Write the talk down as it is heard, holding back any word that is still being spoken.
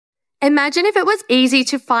Imagine if it was easy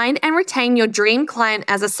to find and retain your dream client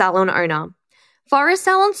as a salon owner. Forest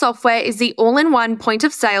Salon Software is the all-in-one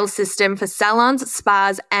point-of-sale system for salons,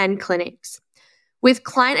 spas, and clinics. With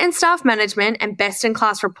client and staff management and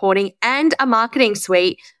best-in-class reporting and a marketing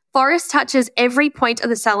suite, Forest touches every point of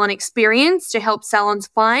the salon experience to help salons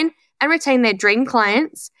find and retain their dream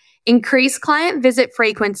clients, increase client visit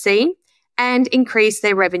frequency, and increase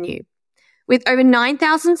their revenue. With over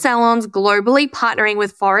 9,000 salons globally partnering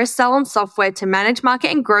with Forest Salon Software to manage,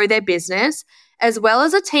 market, and grow their business, as well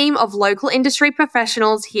as a team of local industry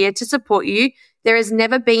professionals here to support you, there has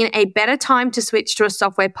never been a better time to switch to a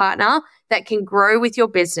software partner that can grow with your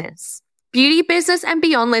business. Beauty Business and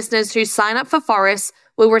Beyond listeners who sign up for Forest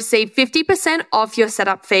will receive 50% off your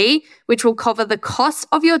setup fee, which will cover the cost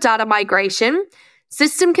of your data migration,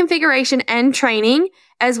 system configuration and training,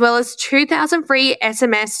 as well as 2,000 free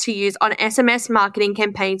SMS to use on SMS marketing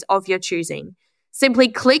campaigns of your choosing. Simply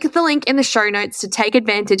click the link in the show notes to take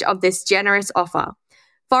advantage of this generous offer.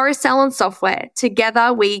 Forest Salon Software.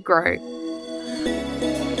 Together we grow.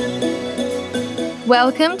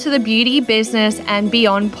 Welcome to the Beauty, Business and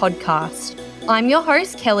Beyond podcast. I'm your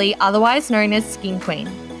host, Kelly, otherwise known as Skin Queen.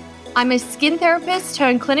 I'm a skin therapist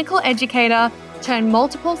turned clinical educator turned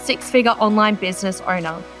multiple six-figure online business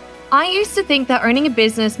owner. I used to think that owning a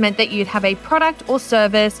business meant that you'd have a product or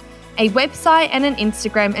service, a website and an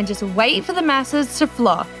Instagram and just wait for the masses to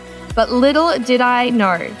flock. But little did I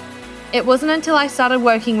know. It wasn't until I started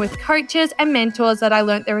working with coaches and mentors that I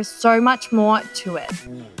learned there is so much more to it.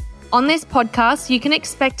 On this podcast, you can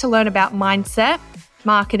expect to learn about mindset,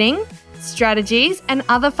 marketing, strategies, and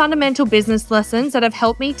other fundamental business lessons that have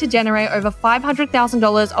helped me to generate over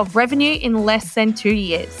 $500,000 of revenue in less than 2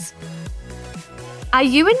 years. Are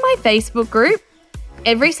you in my Facebook group?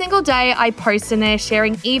 Every single day I post in there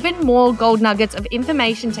sharing even more gold nuggets of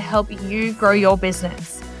information to help you grow your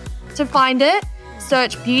business. To find it,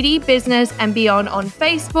 search Beauty, Business and Beyond on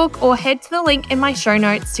Facebook or head to the link in my show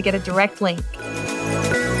notes to get a direct link.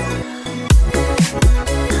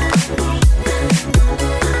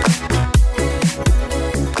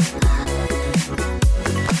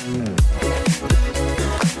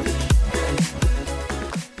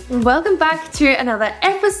 Welcome back to another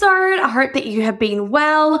episode. I hope that you have been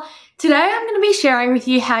well. Today I'm going to be sharing with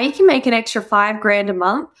you how you can make an extra $5,000 a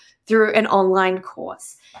month through an online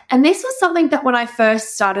course. And this was something that when I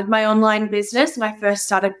first started my online business and I first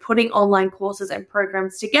started putting online courses and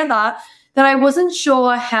programs together, that I wasn't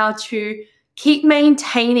sure how to keep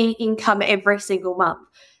maintaining income every single month.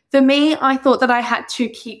 For me, I thought that I had to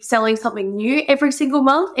keep selling something new every single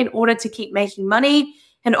month in order to keep making money.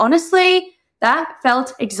 And honestly, that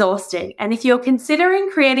felt exhausting. And if you're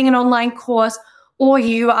considering creating an online course or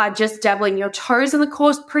you are just dabbling your toes in the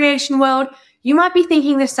course creation world, you might be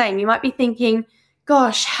thinking the same. You might be thinking,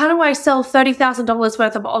 gosh, how do I sell $30,000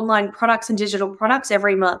 worth of online products and digital products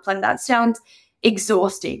every month? Like that sounds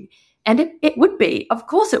exhausting. And it would be. Of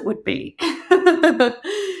course it would be.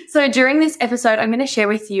 So during this episode, I'm going to share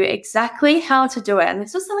with you exactly how to do it. And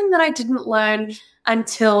this was something that I didn't learn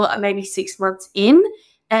until maybe 6 months in.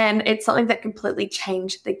 And it's something that completely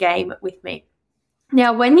changed the game with me.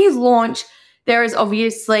 Now, when you launch, there is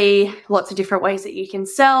obviously lots of different ways that you can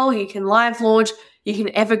sell. You can live launch, you can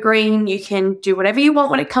evergreen, you can do whatever you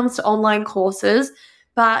want when it comes to online courses.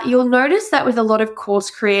 But you'll notice that with a lot of course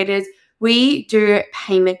creators, we do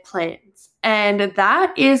payment plans. And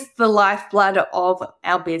that is the lifeblood of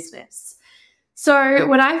our business. So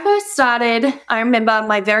when I first started, I remember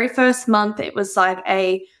my very first month, it was like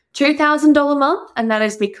a $2,000 month, and that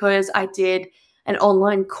is because I did an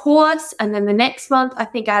online course. And then the next month, I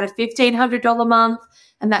think I had a $1,500 month,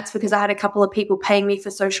 and that's because I had a couple of people paying me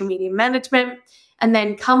for social media management. And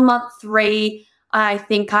then come month 3, I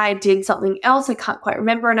think I did something else. I can't quite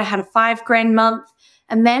remember, and I had a $5,000 month.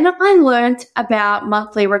 And then I learned about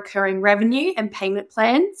monthly recurring revenue and payment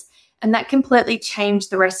plans, and that completely changed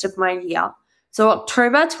the rest of my year. So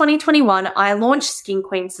October 2021, I launched Skin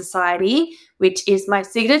Queen Society, which is my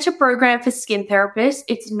signature program for skin therapists.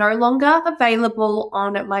 It's no longer available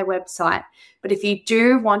on my website. But if you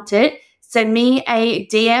do want it, send me a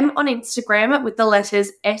DM on Instagram with the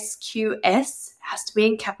letters SQS. It has to be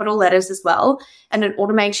in capital letters as well. And an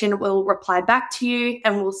automation will reply back to you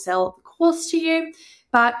and will sell the course to you.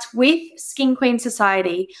 But with Skin Queen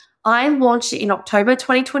Society, I launched it in October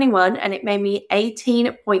 2021 and it made me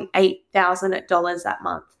 $18,800 that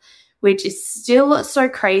month, which is still so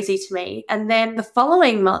crazy to me. And then the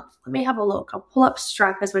following month, let me have a look. I'll pull up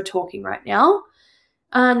Stripe as we're talking right now.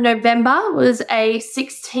 November was a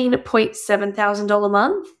 $16,700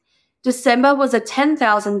 month. December was a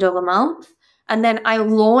 $10,000 month. And then I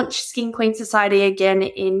launched Skin Queen Society again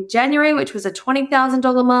in January, which was a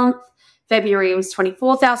 $20,000 month. February was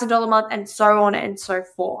 $24,000 a month, and so on and so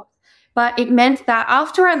forth. But it meant that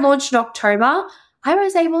after I launched in October, I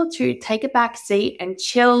was able to take a back seat and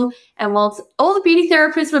chill. And whilst all the beauty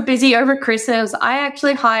therapists were busy over Christmas, I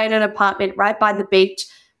actually hired an apartment right by the beach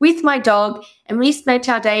with my dog, and we spent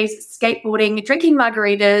our days skateboarding, drinking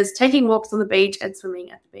margaritas, taking walks on the beach, and swimming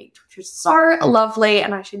at the beach, which was so lovely,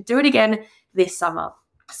 and I should do it again this summer.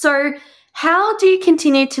 So how do you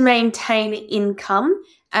continue to maintain income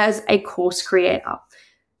as a course creator?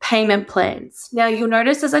 Payment plans. Now, you'll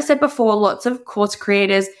notice, as I said before, lots of course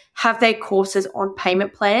creators have their courses on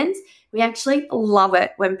payment plans. We actually love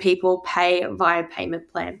it when people pay via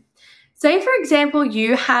payment plan. Say, for example,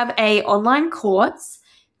 you have an online course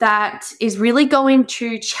that is really going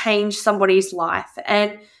to change somebody's life.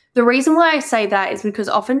 And the reason why I say that is because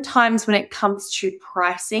oftentimes when it comes to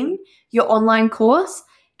pricing your online course,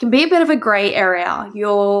 can be a bit of a gray area. You're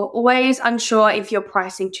always unsure if you're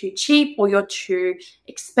pricing too cheap or you're too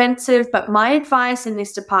expensive. But my advice in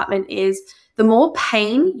this department is the more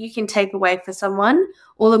pain you can take away for someone,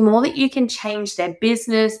 or the more that you can change their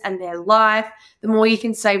business and their life, the more you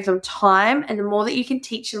can save them time, and the more that you can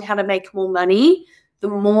teach them how to make more money, the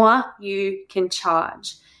more you can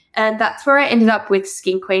charge. And that's where I ended up with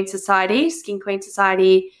Skin Queen Society. Skin Queen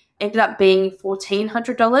Society ended up being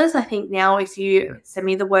 $1,400. I think now if you send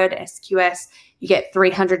me the word SQS, you get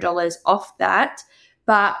 $300 off that.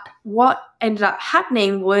 But what ended up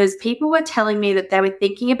happening was people were telling me that they were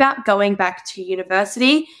thinking about going back to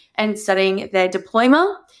university and studying their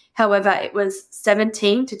diploma. However, it was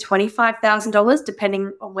 $17,000 to $25,000,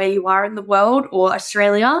 depending on where you are in the world or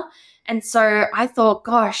Australia. And so I thought,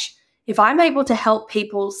 gosh, if I'm able to help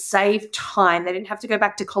people save time, they didn't have to go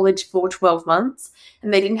back to college for 12 months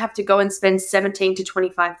and they didn't have to go and spend $17,000 to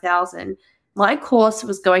 $25,000. My course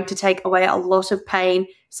was going to take away a lot of pain,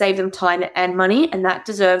 save them time and money, and that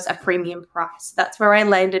deserves a premium price. That's where I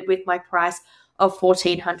landed with my price of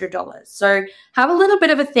 $1,400. So have a little bit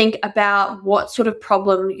of a think about what sort of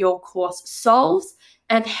problem your course solves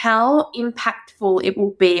and how impactful it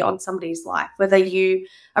will be on somebody's life, whether you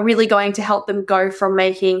are really going to help them go from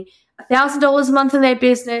making $1,000 a month in their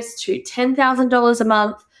business to $10,000 a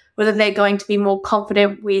month, whether they're going to be more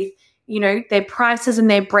confident with, their prices and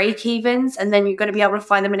their break evens, and then you're going to be able to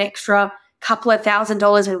find them an extra couple of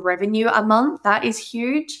 $1,000s in revenue a month. That is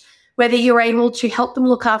huge. Whether you're able to help them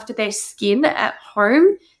look after their skin at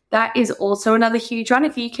home, that is also another huge one.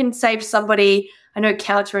 If you can save somebody, I know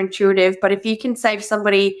counterintuitive, but if you can save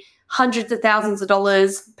somebody hundreds of thousands of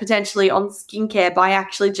dollars potentially on skincare by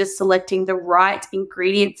actually just selecting the right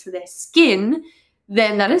ingredients for their skin,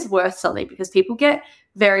 then that is worth something, because people get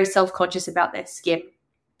very self-conscious about their skin.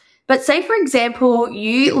 But say, for example,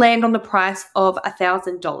 you land on the price of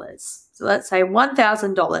 $1,000. So let's say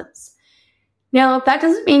 $1,000. Now, that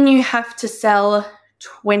doesn't mean you have to sell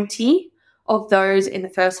 20 of those in the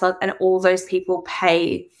first month and all those people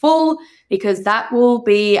pay full, because that will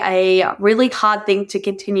be a really hard thing to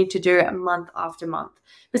continue to do month after month.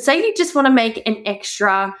 But say you just want to make an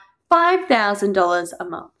extra $5,000 a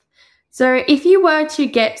month. So if you were to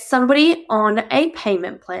get somebody on a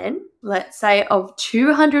payment plan, let's say of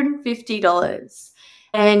 $250,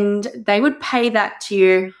 and they would pay that to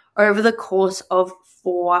you over the course of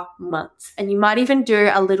 4 months. And you might even do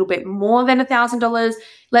a little bit more than $1,000.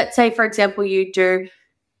 Let's say, for example, you do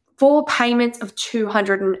 4 payments of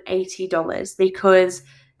 $280, because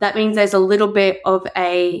that means there's a little bit of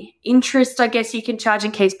a interest, I guess you can charge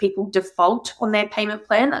in case people default on their payment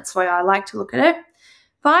plan. That's why I like to look at it.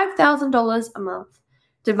 $5,000 a month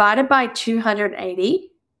divided by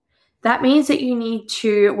 280. That means that you need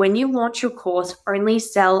to, when you launch your course, only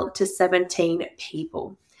sell to 17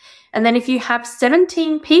 people. And then if you have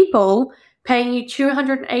 17 people paying you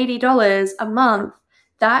 $280 a month,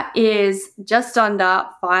 that is just under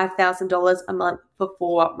 $5,000 a month for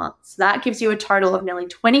 4 months. That gives you a total of nearly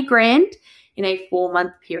 20 grand in a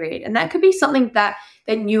 4-month period. And that could be something that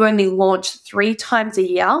then you only launch 3 times a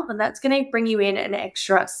year, and that's going to bring you in an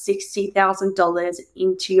extra $60,000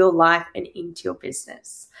 into your life and into your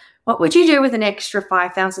business. What would you do with an extra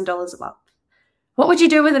 $5,000 a month? What would you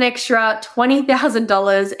do with an extra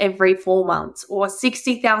 $20,000 every 4 months, or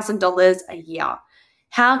 $60,000 a year?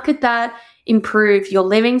 How could that improve your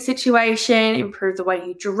living situation, improve the way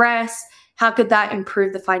you dress? How could that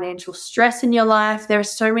improve the financial stress in your life? There are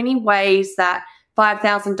so many ways that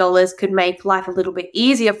 $5,000 could make life a little bit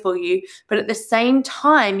easier for you, but at the same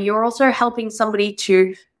time, you're also helping somebody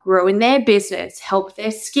to grow in their business, help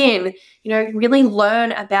their skin, really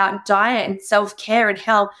learn about diet and self-care and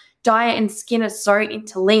how diet and skin are so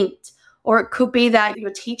interlinked. or it could be that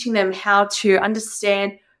you're teaching them how to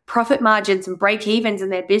understand profit margins and break evens in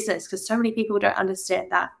their business, because so many people don't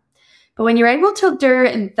understand that. But when you're able to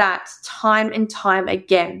do that time and time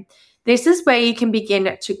again, this is where you can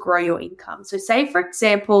begin to grow your income. So say, for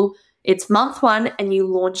example, it's month 1 and you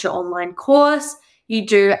launch your online course. You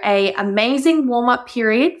do an amazing warm-up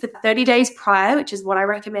period for 30 days prior, which is what I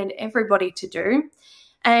recommend everybody to do.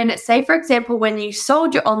 And say, for example, when you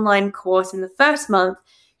sold your online course in the first month,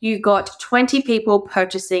 you got 20 people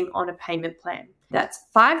purchasing on a payment plan. That's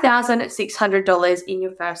 $5,600 in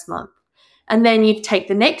your first month. And then you take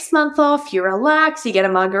the next month off, you relax, you get a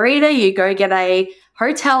margarita, you go get a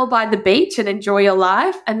hotel by the beach and enjoy your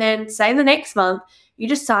life. And then say the next month, you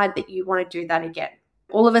decide that you want to do that again.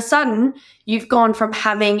 All of a sudden, you've gone from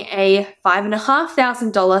having a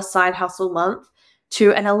 $5,500 side hustle month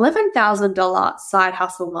to an $11,000 side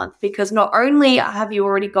hustle month, because not only have you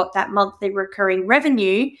already got that monthly recurring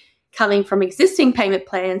revenue coming from existing payment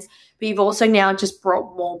plans, but you've also now just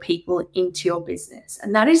brought more people into your business.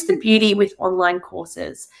 And that is the beauty with online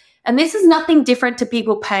courses. And this is nothing different to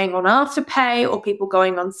people paying on Afterpay or people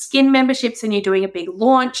going on Skin memberships and you're doing a big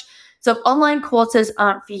launch. So if online courses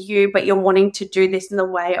aren't for you, but you're wanting to do this in the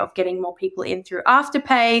way of getting more people in through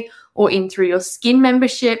Afterpay or in through your Skin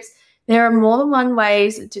memberships, there are more than one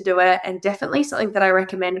ways to do it, and definitely something that I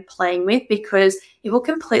recommend playing with because it will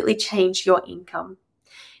completely change your income.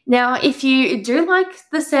 Now, if you do like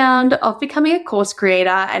the sound of becoming a course creator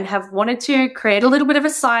and have wanted to create a little bit of a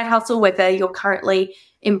side hustle, whether you're currently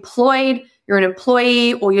employed, you're an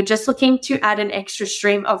employee, or you're just looking to add an extra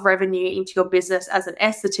stream of revenue into your business as an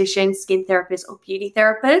esthetician, skin therapist, or beauty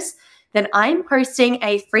therapist, then I'm hosting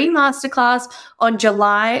a free masterclass on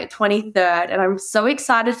July 23rd. And I'm so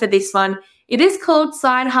excited for this one. It is called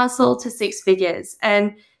Side Hustle to Six Figures.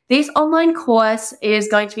 And this online course is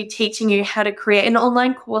going to be teaching you how to create an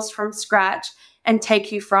online course from scratch and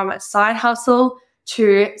take you from a side hustle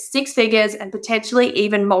to six figures and potentially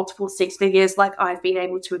even multiple six figures like I've been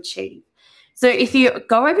able to achieve. So if you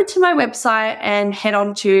go over to my website and head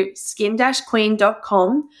on to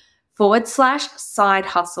skin-queen.com/side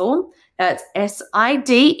hustle, that's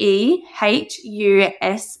SIDEHUSTLE,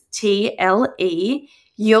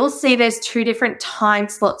 you'll see there's 2 different time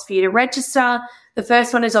slots for you to register. The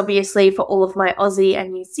first one is obviously for all of my Aussie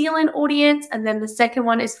and New Zealand audience, and then the second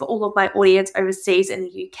one is for all of my audience overseas in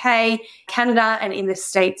the UK, Canada, and in the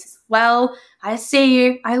States as well. I see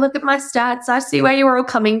you. I look at my stats. I see where you're all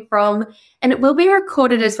coming from, and it will be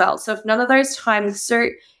recorded as well. So if none of those times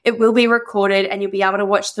suit, it will be recorded and you'll be able to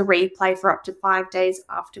watch the replay for up to 5 days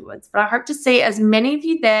afterwards. But I hope to see as many of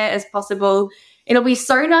you there as possible. It'll be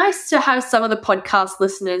so nice to have some of the podcast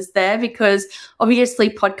listeners there because obviously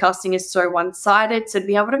podcasting is so one-sided. So to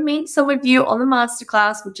be able to meet some of you on the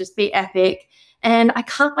masterclass would just be epic. And I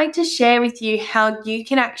can't wait to share with you how you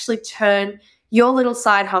can actually turn your little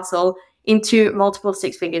side hustle into multiple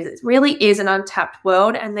six figures. It really is an untapped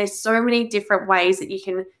world, and there's so many different ways that you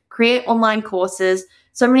can create online courses,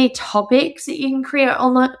 so many topics that you can create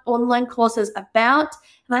online courses about,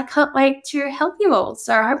 and I can't wait to help you all.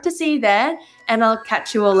 So I hope to see you there, and I'll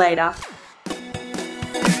catch you all later.